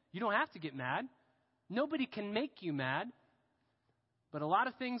mad. You don't have to get mad. Nobody can make you mad. But a lot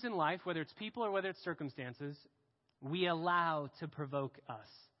of things in life, whether it's people or whether it's circumstances, we allow to provoke us.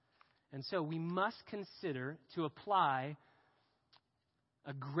 And so we must consider to apply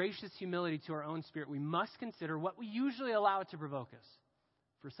a gracious humility to our own spirit. We must consider what we usually allow to provoke us.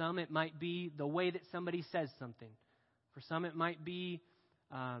 For some, it might be the way that somebody says something. For some, it might be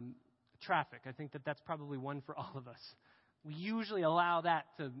traffic. I think that's probably one for all of us. We usually allow that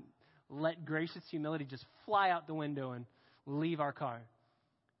to let gracious humility just fly out the window and leave our car.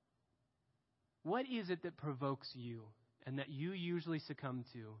 What is it that provokes you and that you usually succumb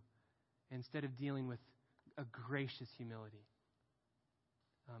to instead of dealing with a gracious humility?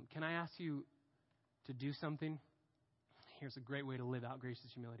 Can I ask you to do something? Here's a great way to live out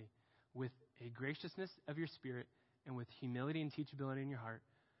gracious humility. With a graciousness of your spirit and with humility and teachability in your heart,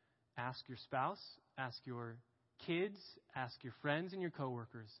 ask your spouse, ask your kids, ask your friends and your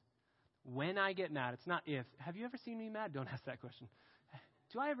coworkers. When I get mad, it's not if. Have you ever seen me mad? Don't ask that question.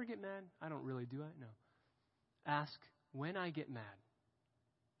 Do I ever get mad? I don't really, do I? No. Ask, when I get mad,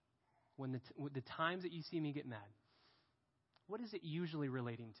 when the times that you see me get mad, what is it usually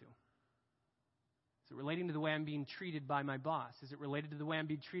relating to? Is it relating to the way I'm being treated by my boss? Is it related to the way I'm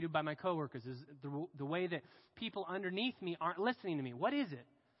being treated by my coworkers? Is it the way that people underneath me aren't listening to me? What is it?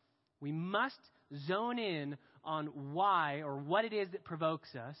 We must zone in on why or what it is that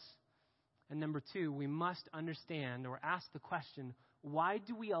provokes us. And number two, we must understand or ask the question, why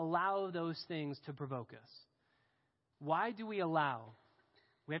do we allow those things to provoke us? Why do we allow?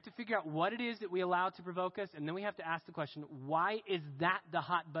 We have to figure out what it is that we allow to provoke us, and then we have to ask the question, why is that the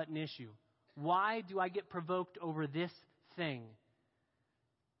hot button issue? Why do I get provoked over this thing?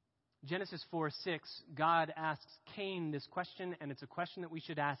 Genesis 4:6, God asks Cain this question, and it's a question that we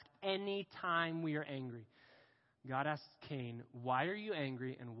should ask any time we are angry. God asks Cain, why are you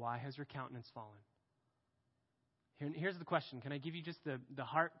angry, and why has your countenance fallen? Here's the question. Can I give you just the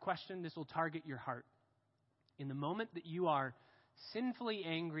heart question? This will target your heart. In the moment that you are sinfully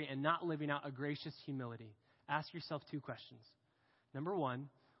angry and not living out a gracious humility, ask yourself two questions. Number one,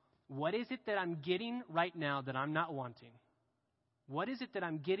 what is it that I'm getting right now that I'm not wanting? What is it that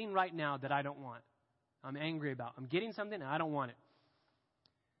I'm getting right now that I don't want? I'm angry about. I'm getting something and I don't want it.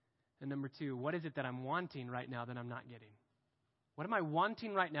 And number two, what is it that I'm wanting right now that I'm not getting? What am I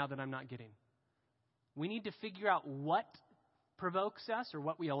wanting right now that I'm not getting? We need to figure out what provokes us or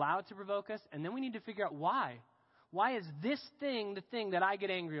what we allow to provoke us, and then we need to figure out why. Why is this thing the thing that I get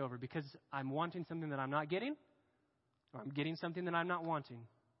angry over? Because I'm wanting something that I'm not getting? Or I'm getting something that I'm not wanting?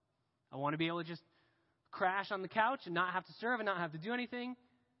 I want to be able to just crash on the couch and not have to serve and not have to do anything.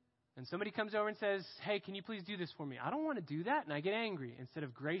 And somebody comes over and says, hey, can you please do this for me? I don't want to do that, and I get angry. Instead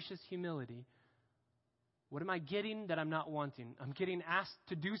of gracious humility, what am I getting that I'm not wanting? I'm getting asked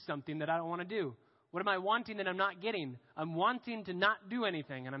to do something that I don't want to do. What am I wanting that I'm not getting? I'm wanting to not do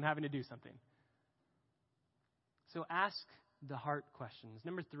anything, and I'm having to do something. So ask the heart questions.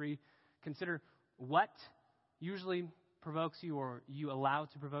 Number 3, consider what usually provokes you or you allow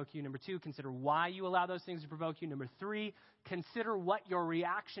to provoke you. Number 2, consider why you allow those things to provoke you. Number 3, consider what your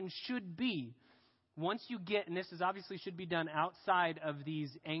reaction should be. Once you get, and this is obviously should be done outside of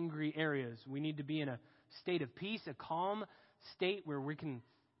these angry areas. We need to be in a state of peace, a calm state where we can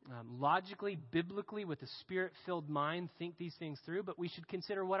logically, biblically, with a Spirit-filled mind, think these things through. But we should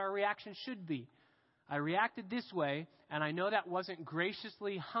consider what our reaction should be. I reacted this way, and I know that wasn't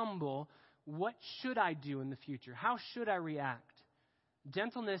graciously humble. What should I do in the future? How should I react?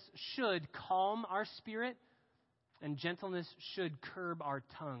 Gentleness should calm our spirit, and gentleness should curb our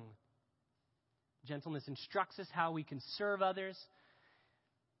tongue. Gentleness instructs us how we can serve others.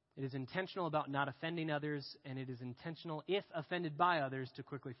 It is intentional about not offending others, and it is intentional, if offended by others, to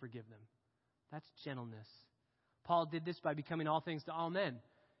quickly forgive them. That's gentleness. Paul did this by becoming all things to all men.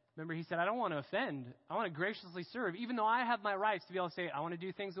 Remember, he said, I don't want to offend. I want to graciously serve. Even though I have my rights to be able to say, I want to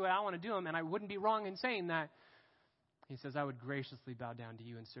do things the way I want to do them, and I wouldn't be wrong in saying that. He says, I would graciously bow down to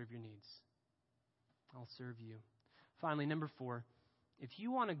you and serve your needs. I'll serve you. Finally, number 4, if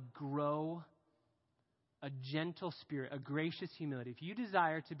you want to grow a gentle spirit, a gracious humility, if you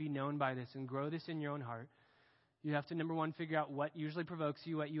desire to be known by this and grow this in your own heart, you have to, number 1, figure out what usually provokes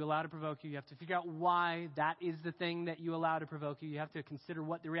you, what you allow to provoke you. You have to figure out why that is the thing that you allow to provoke you. You have to consider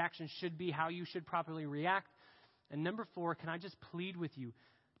what the reaction should be, how you should properly react. And number 4, can I just plead with you?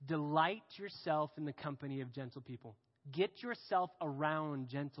 Delight yourself in the company of gentle people. Get yourself around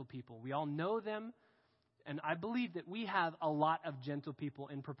gentle people. We all know them, and I believe that we have a lot of gentle people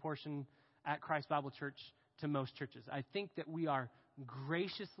in proportion at Christ Bible Church to most churches. I think that we are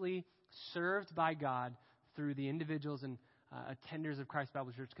graciously served by God through the individuals and attenders of Christ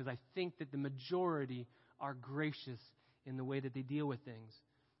Bible Church, because I think that the majority are gracious in the way that they deal with things.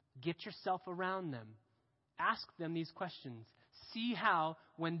 Get yourself around them. Ask them these questions. See how,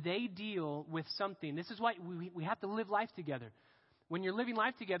 when they deal with something, this is why we have to live life together. When you're living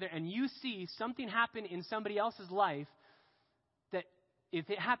life together and you see something happen in somebody else's life that if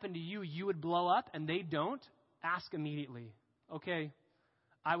it happened to you, you would blow up and they don't, ask immediately. Okay,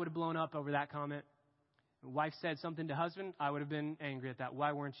 I would have blown up over that comment. Wife said something to husband, I would have been angry at that.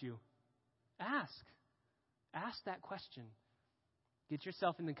 Why weren't you? Ask. Ask that question. Get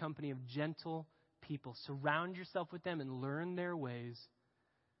yourself in the company of gentle people. Surround yourself with them and learn their ways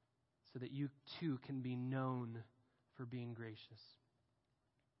so that you too can be known for being gracious.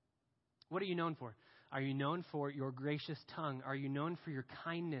 What are you known for? Are you known for your gracious tongue? Are you known for your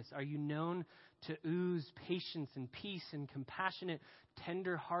kindness? Are you known to ooze patience and peace and compassionate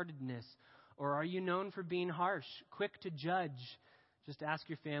tender-heartedness? Or are you known for being harsh, quick to judge? Just ask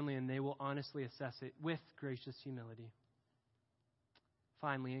your family and they will honestly assess it with gracious humility.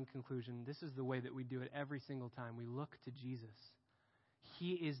 Finally, in conclusion, this is the way that we do it every single time. We look to Jesus.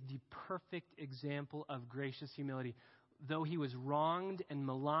 He is the perfect example of gracious humility. Though he was wronged and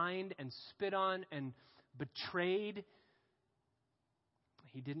maligned and spit on and betrayed,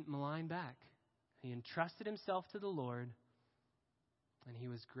 he didn't malign back. He entrusted himself to the Lord, and he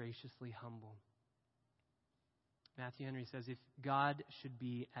was graciously humble. Matthew Henry says, if God should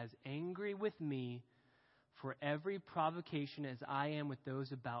be as angry with me for every provocation as I am with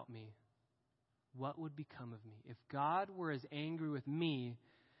those about me, what would become of me? If God were as angry with me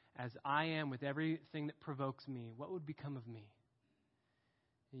as I am with everything that provokes me, what would become of me?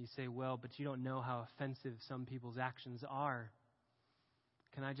 And you say, well, but you don't know how offensive some people's actions are.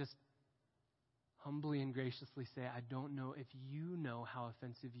 Can I just humbly and graciously say, I don't know if you know how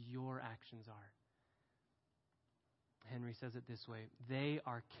offensive your actions are. Henry says it this way: they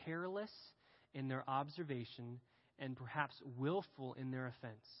are careless in their observation and perhaps willful in their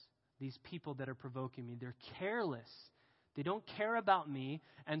offense. These people that are provoking me, they're careless. They don't care about me,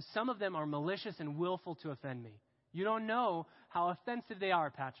 and some of them are malicious and willful to offend me. You don't know how offensive they are,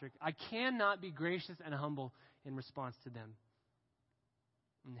 Patrick. I cannot be gracious and humble in response to them.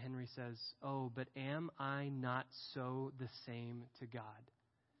 And Henry says, oh, but am I not so the same to God?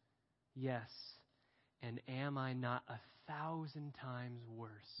 Yes, and am I not 1,000 times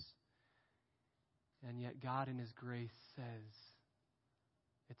worse? And yet God in his grace says,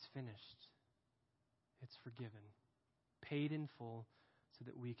 it's finished. It's forgiven. Paid in full so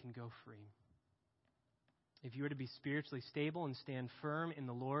that we can go free. If you are to be spiritually stable and stand firm in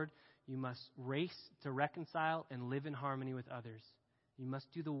the Lord, you must race to reconcile and live in harmony with others. You must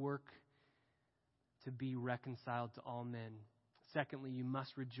do the work to be reconciled to all men. Secondly, you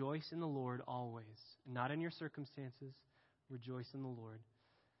must rejoice in the Lord always, not in your circumstances. Rejoice in the Lord.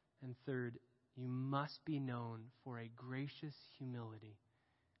 And third, You must be known for a gracious humility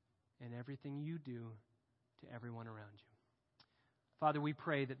in everything you do to everyone around you. Father, we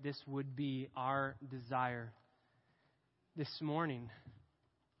pray that this would be our desire this morning.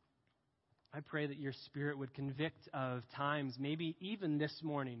 I pray that your Spirit would convict of times, maybe even this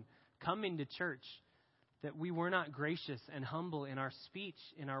morning, coming to church, that we were not gracious and humble in our speech,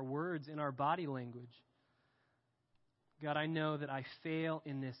 in our words, in our body language. God, I know that I fail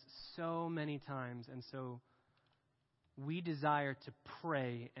in this so many times, and so we desire to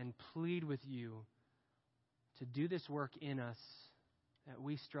pray and plead with you to do this work in us that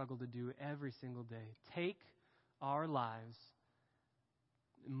we struggle to do every single day. Take our lives,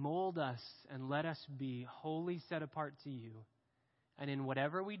 mold us, and let us be wholly set apart to you. And in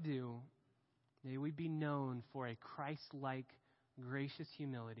whatever we do, may we be known for a Christ-like, gracious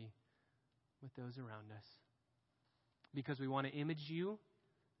humility with those around us. Because we want to image you,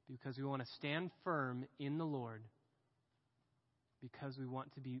 because we want to stand firm in the Lord, because we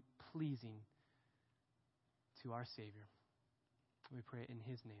want to be pleasing to our Savior. We pray it in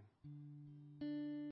his name.